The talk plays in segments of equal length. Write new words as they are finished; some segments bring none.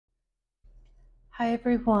Hi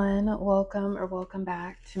everyone, welcome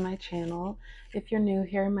back to my channel. If you're new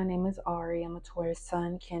here, my name is Ari. I'm a Taurus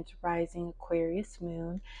Sun, Cancer Rising, Aquarius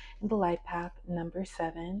Moon, in the light path number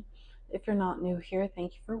 7. If you're not new here,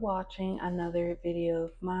 thank you for watching another video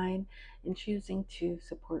of mine and choosing to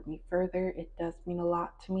support me further. It does mean a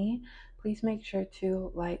lot to me. Please make sure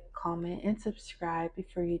to like, comment, and subscribe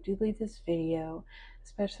before you do leave this video,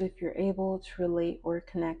 especially if you're able to relate or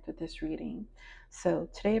connect with this reading. So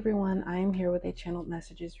today everyone, I am here with a channeled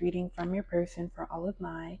messages reading from your person for all of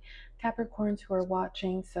my Capricorns who are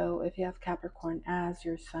watching. So if you have Capricorn as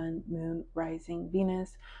your sun, moon, rising,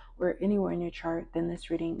 Venus, or anywhere in your chart, then this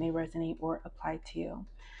reading may resonate or apply to you.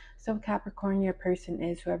 So Capricorn, your person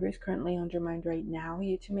is whoever is currently on your mind right now.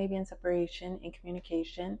 You two may be in separation and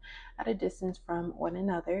communication at a distance from one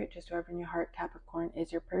another. Just whoever in your heart, Capricorn,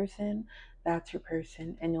 is your person, that's your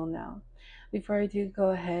person, and you'll know. Before I do go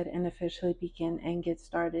ahead and officially begin and get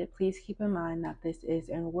started, please keep in mind that this is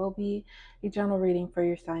and will be a general reading for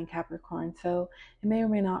your sign Capricorn, so it may or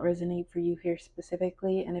may not resonate for you here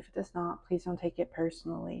specifically, and if it does not, please don't take it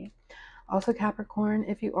personally. Also, Capricorn,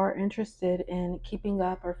 if you are interested in keeping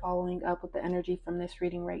up or following up with the energy from this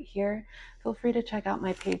reading right here, feel free to check out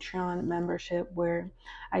my Patreon membership where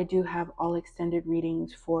I do have all extended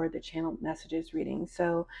readings for the channel messages reading.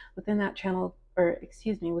 So within that channel,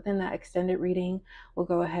 within that extended reading, we'll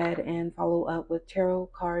go ahead and follow up with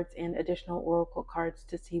tarot cards and additional oracle cards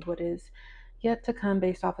to see what is yet to come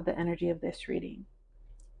based off of the energy of this reading.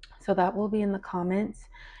 So that will be in the comments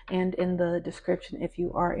and in the description if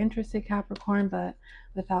you are interested, Capricorn. But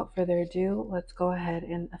without further ado, let's go ahead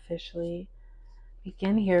and officially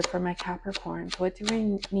begin here for my Capricorn. So what do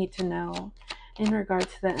we need to know in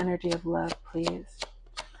regards to the energy of love, please,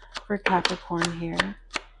 for Capricorn here?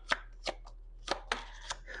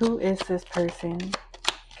 Who is this person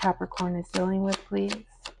Capricorn is dealing with, please?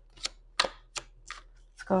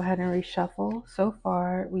 Let's go ahead and reshuffle. So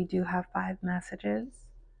far, we do have 5 messages.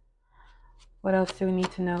 What else do we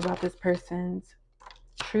need to know about this person's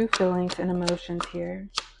true feelings and emotions here?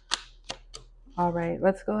 All right,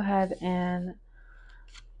 let's go ahead and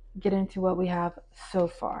get into what we have so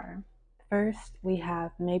far. First, we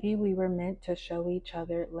have maybe we were meant to show each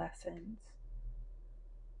other lessons.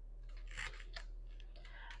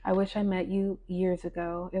 I wish I met you years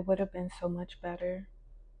ago. It would have been so much better.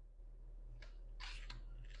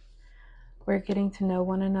 We're getting to know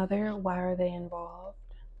one another. Why are they involved?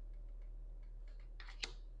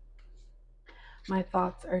 My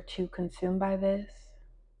thoughts are too consumed by this.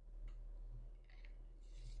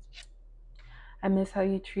 I miss how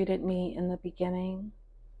you treated me in the beginning.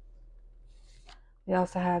 We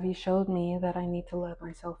also have you showed me that I need to love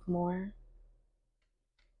myself more.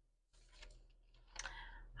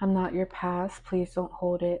 I'm not your past. Please don't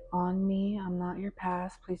hold it on me. I'm not your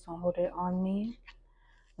past. Please don't hold it on me.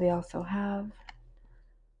 We also have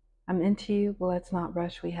I'm into you, but let's not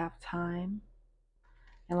rush. We have time.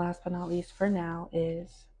 And last but not least for now is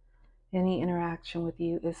any interaction with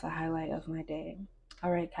you is the highlight of my day. All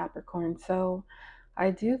right, Capricorn. So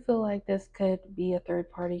I do feel like this could be a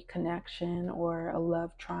third-party connection or a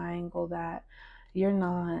love triangle that you're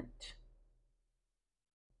not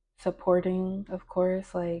supporting, of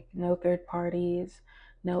course, like no third parties,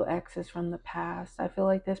 no exes from the past. I feel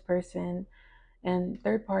like this person, and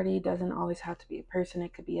third party doesn't always have to be a person.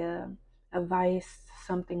 It could be a vice,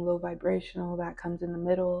 something low vibrational that comes in the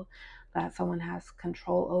middle that someone has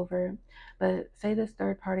control over. But say this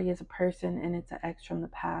third party is a person and it's an ex from the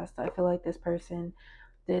past. I feel like this person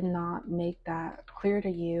did not make that clear to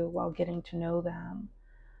you while getting to know them.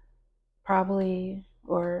 Probably,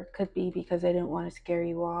 or could be because they didn't want to scare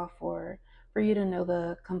you off or for you to know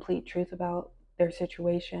the complete truth about their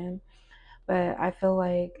situation. But I feel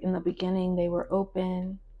like in the beginning they were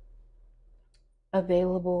open,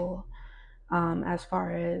 available, as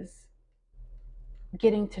far as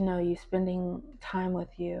getting to know you, spending time with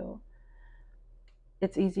you.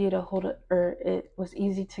 It's easy to hold it, or it was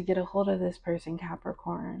easy to get a hold of this person,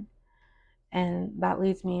 Capricorn. And that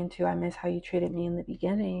leads me into I miss how you treated me in the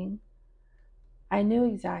beginning. I knew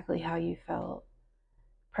exactly how you felt.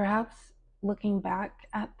 Perhaps looking back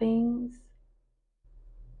at things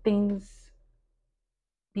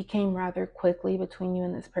became rather quickly between you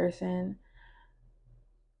and this person.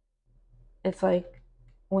 It's like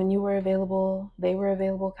when you were available, they were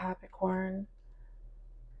available, Capricorn.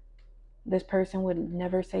 This person would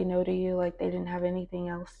never say no to you, like they didn't have anything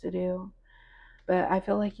else to do. But I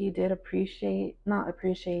feel like you did not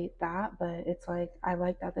appreciate that, but it's like, I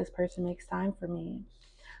like that this person makes time for me.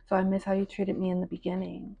 So I miss how you treated me in the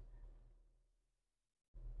beginning.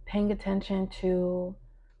 Paying attention to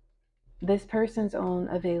this person's own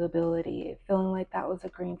availability, feeling like that was a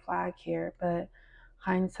green flag here, but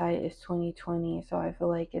hindsight is 2020. So I feel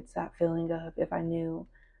like it's that feeling of, if I knew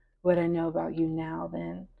what I know about you now,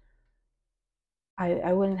 then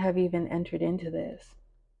I wouldn't have even entered into this.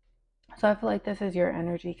 So I feel like this is your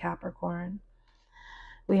energy, Capricorn.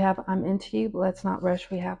 We have I'm into you, but let's not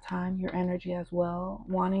rush. We have time. Your energy as well.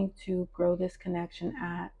 Wanting to grow this connection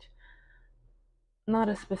at not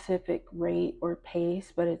a specific rate or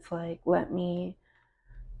pace, but it's like, let me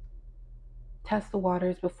test the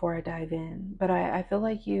waters before I dive in. But I feel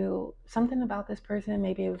like something about this person,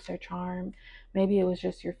 maybe it was their charm, maybe it was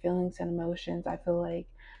just your feelings and emotions. I feel like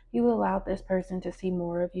you allowed this person to see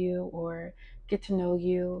more of you or get to know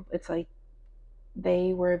you. It's like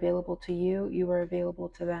they were available to you, you were available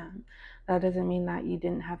to them. That doesn't mean that you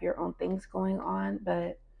didn't have your own things going on,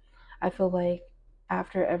 but I feel like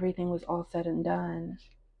after everything was all said and done,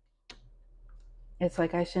 it's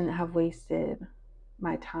like I shouldn't have wasted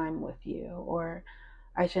my time with you, or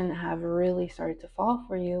I shouldn't have really started to fall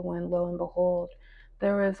for you when lo and behold,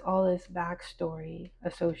 there was all this backstory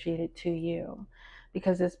associated to you.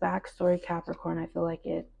 Because this backstory, Capricorn, I feel like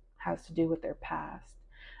it has to do with their past.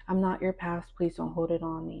 I'm not your past, please don't hold it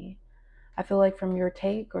on me. I feel like from your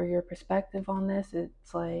take or your perspective on this,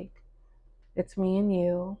 it's like it's me and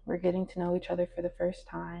you. We're getting to know each other for the first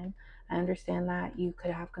time. I understand that you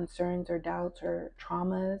could have concerns or doubts or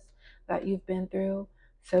traumas that you've been through.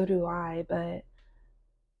 So do I, but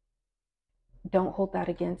don't hold that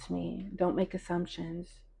against me. Don't make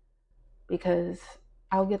assumptions, because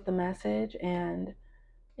I'll get the message and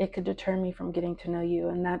it could deter me from getting to know you.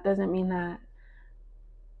 And that doesn't mean that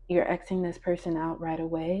you're Xing this person out right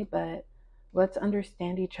away, but let's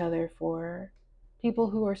understand each other for people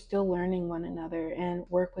who are still learning one another and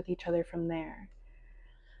work with each other from there.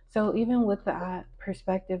 So even with that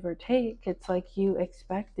perspective or take, it's like you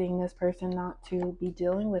expecting this person not to be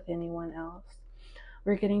dealing with anyone else.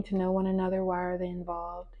 We're getting to know one another. Why are they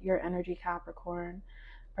involved? Your energy, Capricorn.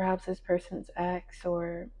 Perhaps this person's ex,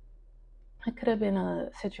 or it could have been a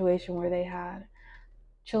situation where they had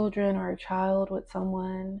children or a child with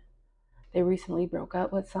someone. They recently broke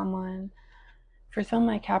up with someone. For some of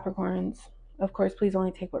my Capricorns, of course, please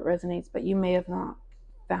only take what resonates, but you may have not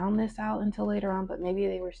found this out until later on, but maybe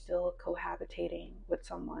they were still cohabitating with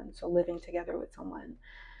someone, so living together with someone.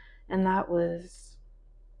 And I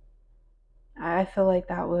feel like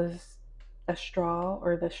that was a straw,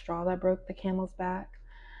 or the straw that broke the camel's back,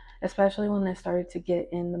 especially when this started to get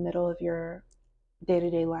in the middle of your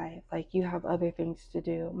day-to-day life. Like, you have other things to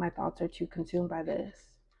do. My thoughts are too consumed by this.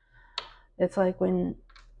 It's like when,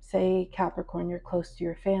 say, Capricorn, you're close to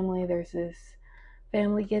your family, there's this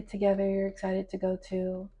family get together you're excited to go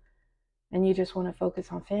to, and you just want to focus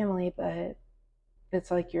on family, but it's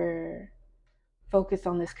like you're focused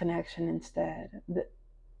on this connection instead.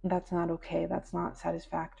 That's not okay. That's not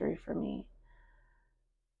satisfactory for me.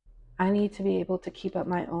 I need to be able to keep up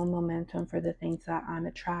my own momentum for the things that I'm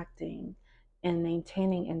attracting and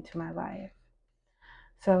maintaining into my life.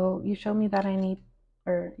 So you showed me that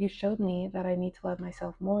you showed me that I need to love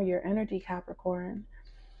myself more. Your energy, Capricorn.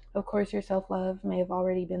 Of course, your self-love may have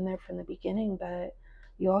already been there from the beginning, but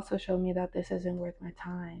you also showed me that this isn't worth my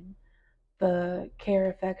time. The care,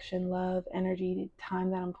 affection, love, energy,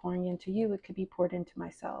 time that I'm pouring into you, it could be poured into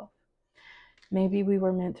myself. Maybe we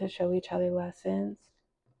were meant to show each other lessons.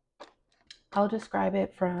 I'll describe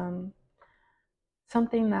it from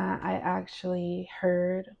something that I actually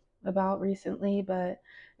heard about recently, but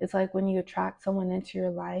it's like when you attract someone into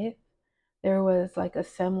your life, there was like a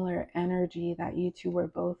similar energy that you two were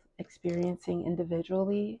both experiencing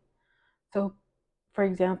individually. So, for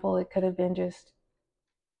example, it could have been just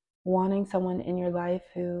wanting someone in your life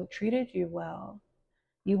who treated you well.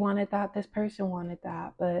 You wanted that, this person wanted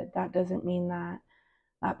that, but that doesn't mean that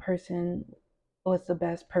that person was the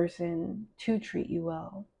best person to treat you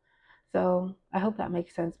well. So I hope that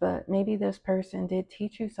makes sense. But maybe this person did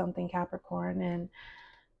teach you something, Capricorn, and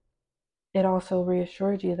it also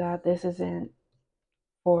reassured you that this isn't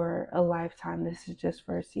for a lifetime, this is just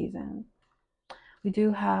for a season. We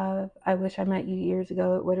do have, I wish I met you years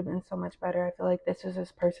ago, it would have been so much better. I feel like this is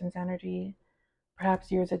this person's energy. Perhaps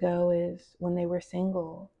years ago is when they were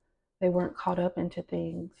single. They weren't caught up into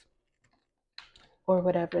things or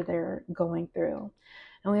whatever they're going through.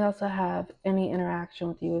 And we also have any interaction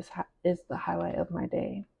with you is the highlight of my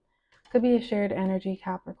day. Could be a shared energy,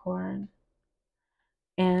 Capricorn.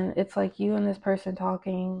 And it's like you and this person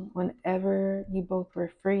talking whenever you both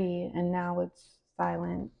were free, and now it's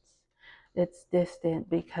silence. It's distant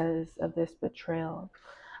because of this betrayal.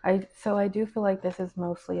 So I do feel like this is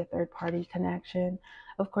mostly a third party connection.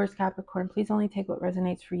 Of course, Capricorn, please only take what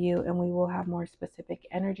resonates for you, and we will have more specific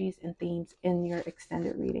energies and themes in your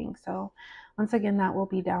extended reading. So once again, that will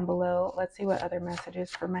be down below. Let's see what other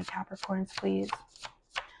messages for my Capricorns, please.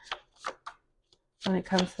 When it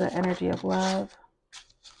comes to the energy of love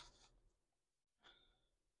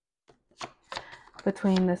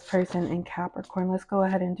between this person and Capricorn. Let's go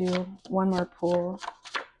ahead and do one more pull.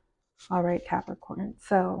 All right, Capricorn.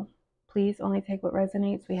 So please only take what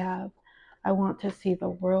resonates. We have, I want to see the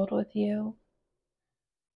world with you.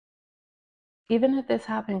 Even if this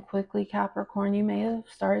happened quickly, Capricorn, you may have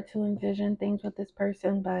started to envision things with this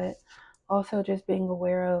person, but also just being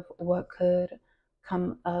aware of what could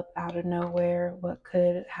come up out of nowhere, what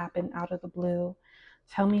could happen out of the blue.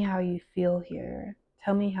 Tell me how you feel here.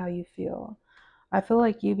 Tell me how you feel. I feel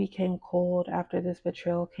like you became cold after this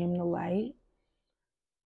betrayal came to light.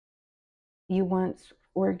 You once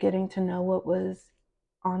were getting to know what was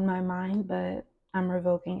on my mind, but I'm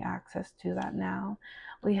revoking access to that now.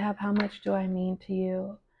 We have, how much do I mean to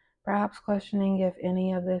you? Perhaps questioning if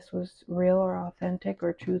any of this was real or authentic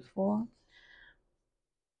or truthful.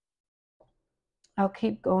 I'll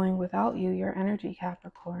keep going without you, your energy,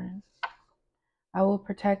 Capricorn. I will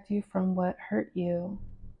protect you from what hurt you.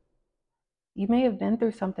 You may have been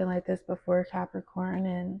through something like this before, Capricorn,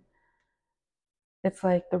 and it's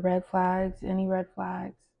like the red flags, any red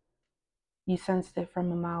flags, you sensed it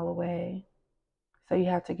from a mile away. So you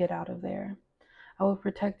have to get out of there. I will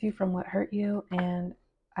protect you from what hurt you, and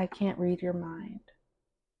I can't read your mind.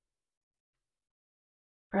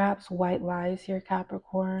 Perhaps white lies here,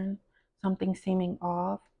 Capricorn. Something seeming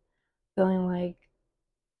off. Feeling like,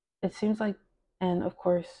 it seems like, and of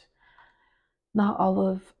course, not all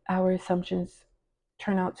of our assumptions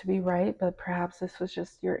turn out to be right, but perhaps this was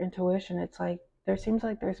just your intuition. It's like there seems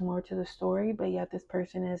like there's more to the story, but yet this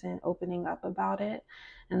person isn't opening up about it,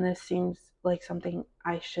 and this seems like something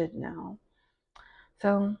I should know.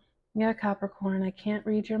 So yeah, Capricorn, I can't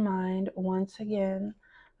read your mind. Once again,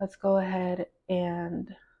 let's go ahead and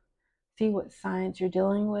see what signs you're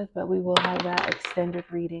dealing with, but we will have that extended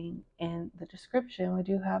reading in the description. We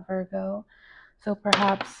do have Virgo, so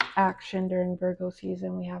perhaps action during Virgo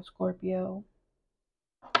season. We have Scorpio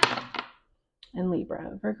and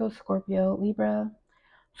Libra. Virgo, Scorpio, Libra.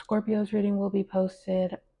 Scorpio's reading will be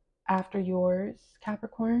posted after yours,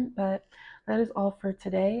 Capricorn, but that is all for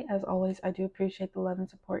today. As always, I do appreciate the love and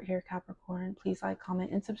support here, Capricorn. Please like,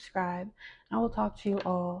 comment, and subscribe. I will talk to you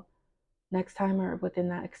all next time or within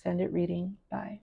that extended reading. Bye.